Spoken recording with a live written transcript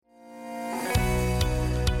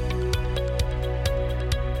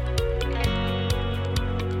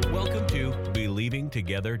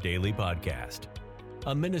Together Daily Podcast,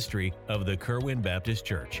 a ministry of the Kerwin Baptist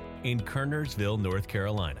Church in Kernersville, North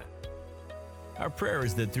Carolina. Our prayer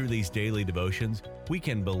is that through these daily devotions, we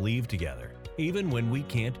can believe together, even when we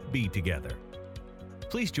can't be together.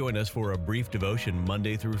 Please join us for a brief devotion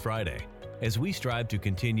Monday through Friday as we strive to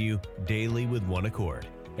continue daily with one accord,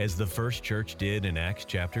 as the first church did in Acts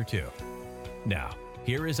chapter 2. Now,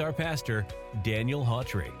 here is our pastor, Daniel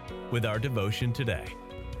Hawtrey, with our devotion today.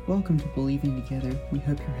 Welcome to Believing Together. We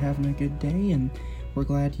hope you're having a good day, and we're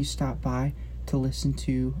glad you stopped by to listen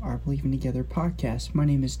to our Believing Together podcast. My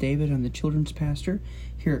name is David. I'm the children's pastor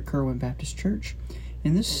here at Kerwin Baptist Church.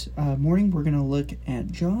 And this morning we're going to look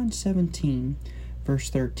at John 17, verse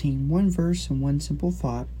 13. One verse and one simple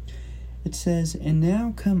thought. It says, "And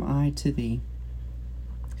now come I to thee,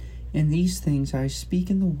 and these things I speak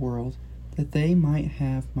in the world, that they might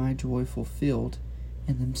have my joy fulfilled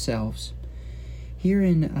in themselves." Here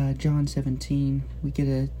in John 17, we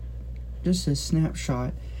get just a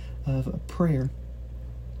snapshot of a prayer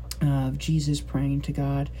of Jesus praying to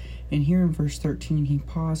God. And here in verse 13, he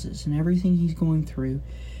pauses, and everything he's going through,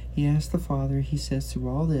 he asks the Father, he says, through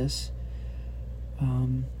all this,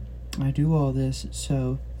 I do all this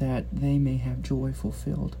so that they may have joy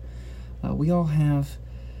fulfilled. We all have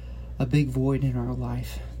a big void in our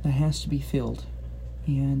life that has to be filled.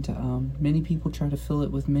 And many people try to fill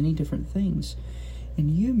it with many different things. And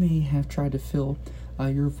you may have tried to fill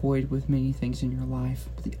your void with many things in your life.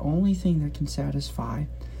 But the only thing that can satisfy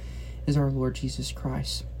is our Lord Jesus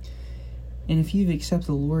Christ. And if you've accepted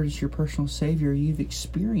the Lord as your personal Savior, you've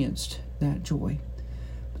experienced that joy.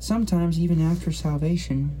 But sometimes, even after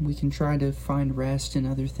salvation, we can try to find rest in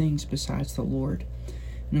other things besides the Lord.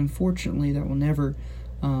 And unfortunately, that will never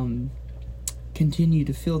continue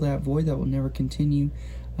to fill that void. That will never continue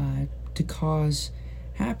to cause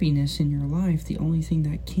happiness in your life. The only thing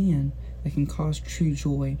that can cause true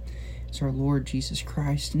joy is our Lord Jesus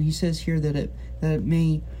Christ. And he says here that it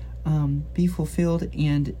may be fulfilled,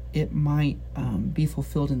 and it might be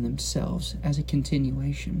fulfilled in themselves as a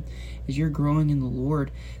continuation. As you're growing in the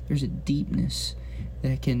Lord, there's a deepness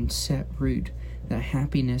that can set root, that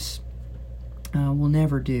happiness will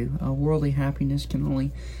never do. Worldly happiness can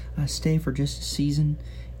only stay for just a season,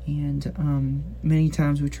 and many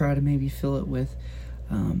times we try to maybe fill it with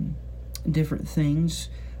different things.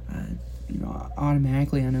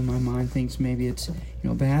 Automatically, I know my mind thinks maybe it's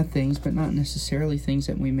bad things, but not necessarily things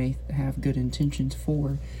that we may have good intentions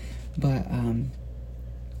for, but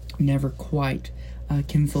never quite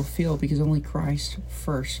can fulfill, because only Christ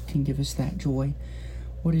first can give us that joy.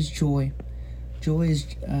 What is joy? Joy is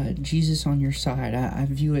Jesus on your side. I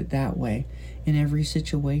view it that way. In every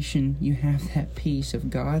situation, you have that peace of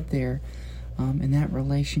God there, and that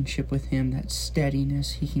relationship with Him, that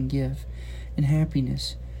steadiness He can give, and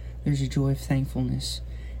happiness. There's a joy of thankfulness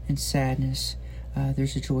and sadness.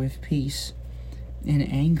 There's a joy of peace and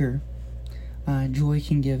anger. Joy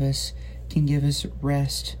can give us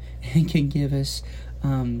rest, and can give us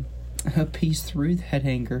a peace through that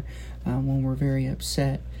anger when we're very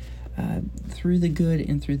upset. Through the good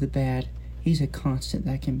and through the bad, He's a constant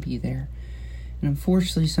that can be there. And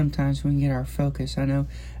unfortunately, sometimes we can get our focus. I know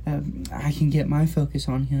I can get my focus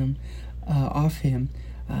on Him, off Him,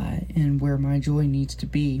 and where my joy needs to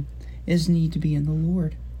be is need to be in the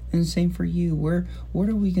Lord. And the same for you. What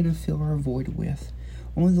are we going to fill our void with?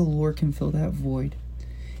 Only the Lord can fill that void,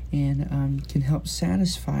 and can help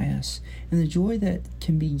satisfy us. And the joy that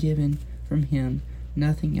can be given from Him,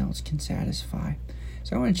 nothing else can satisfy.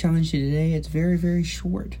 So I want to challenge you today. It's very, very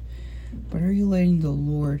short. But are you letting the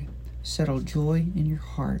Lord settle joy in your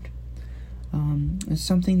heart? It's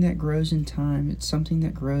something that grows in time. It's something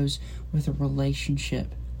that grows with a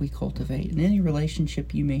relationship we cultivate. And any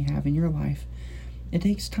relationship you may have in your life, it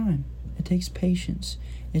takes time. It takes patience.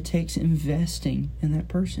 It takes investing in that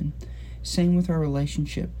person. Same with our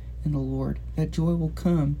relationship in the Lord. That joy will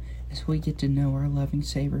come as we get to know our loving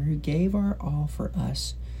Savior who gave our all for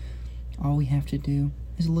us. All we have to do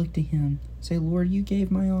is look to Him. Say, Lord, you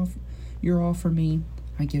gave your all for me.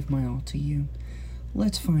 I give my all to you.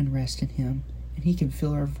 Let's find rest in Him, and He can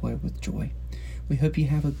fill our void with joy. We hope you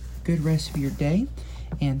have a good rest of your day,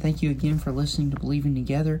 and thank you again for listening to Believing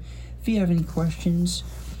Together. If you have any questions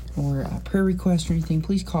or prayer requests or anything,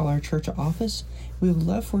 please call our church office. We would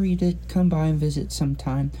love for you to come by and visit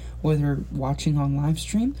sometime, whether watching on live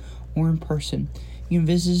stream or in person. You can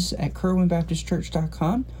visit us at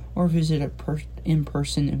kerwinbaptistchurch.com or visit in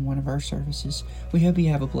person in one of our services. We hope you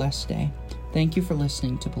have a blessed day. Thank you for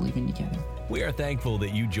listening to Believing Together. We are thankful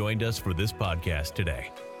that you joined us for this podcast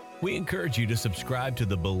today. We encourage you to subscribe to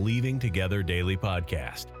the Believing Together Daily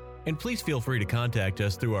Podcast. And please feel free to contact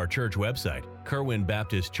us through our church website,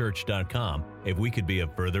 kerwinbaptistchurch.com, if we could be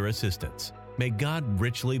of further assistance. May God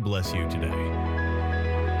richly bless you today.